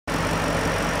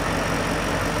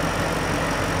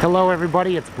Hello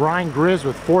everybody, it's Brian Grizz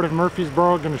with Ford of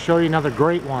Murfreesboro. Going to show you another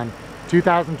great one.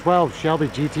 2012 Shelby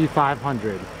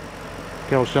GT500.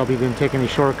 Carol Shelby didn't take any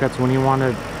shortcuts when he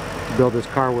wanted to build this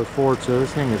car with Ford, so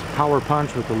this thing is power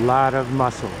punch with a lot of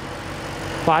muscle.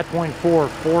 5.4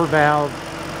 4-valve,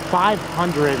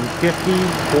 550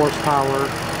 horsepower,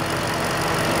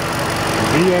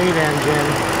 V8 engine,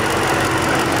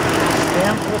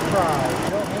 stamped with pride,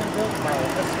 built and built by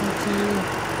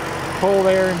SVT, cold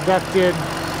air inducted.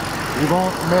 You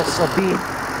won't miss a beat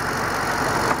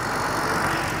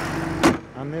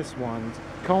on this one.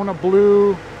 Kona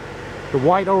blue, the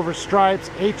white over stripes,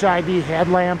 HID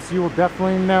headlamps. You will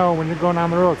definitely know when you're going down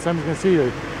the road. Someone's going to see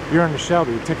you. You're in the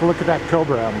Shelby. Take a look at that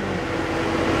Cobra emblem.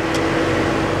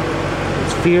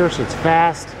 It's fierce, it's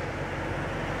fast,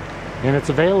 and it's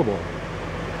available.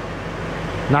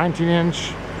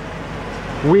 19-inch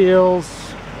wheels.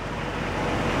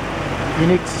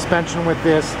 Unique suspension with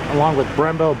this, along with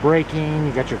Brembo braking.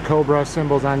 You got your Cobra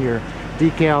symbols on your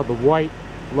decal, the white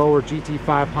lower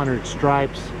GT500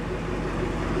 stripes.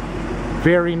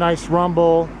 Very nice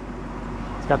rumble.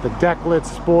 It's got the deck lid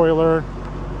spoiler.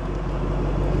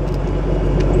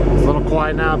 It's a little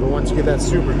quiet now, but once you get that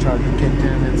supercharger kicked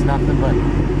in, it's nothing but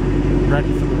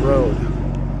ready for the road.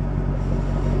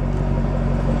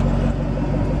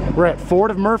 We're at Ford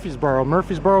of Murfreesboro,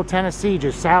 Murfreesboro, Tennessee,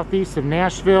 just southeast of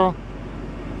Nashville.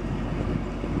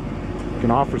 Can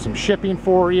offer some shipping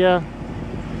for you.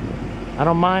 I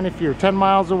don't mind if you're 10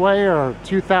 miles away or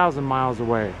 2,000 miles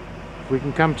away. If we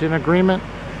can come to an agreement,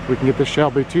 we can get the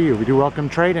Shelby to you. We do welcome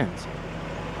trade-ins.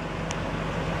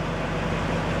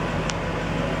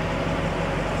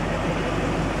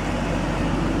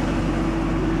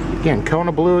 Again,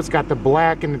 Kona blue, it's got the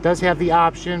black, and it does have the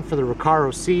option for the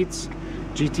Recaro seats.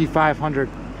 GT500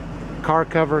 car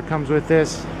cover comes with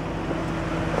this.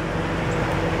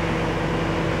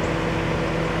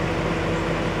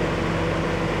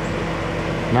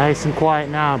 Nice and quiet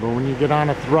now, but when you get on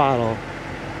a throttle,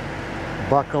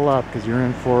 buckle up because you're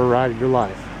in for a ride of your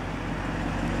life.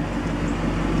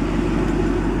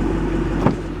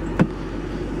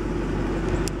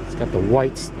 It's got the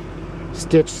white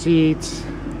stitch seats,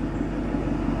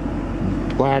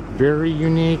 black, very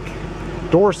unique.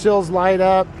 Door sills light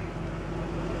up.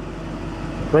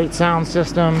 Great sound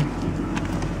system.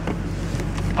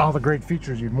 All the great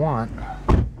features you'd want.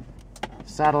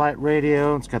 Satellite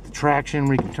radio, it's got the traction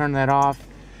where you can turn that off.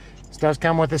 This does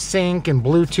come with a sync and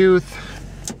Bluetooth.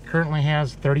 Currently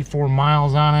has 34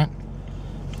 miles on it,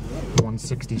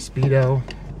 160 speedo.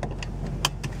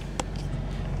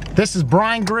 This is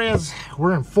Brian Grizz.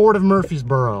 We're in Ford of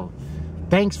Murfreesboro.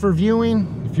 Thanks for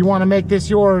viewing. If you want to make this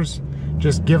yours,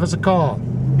 just give us a call.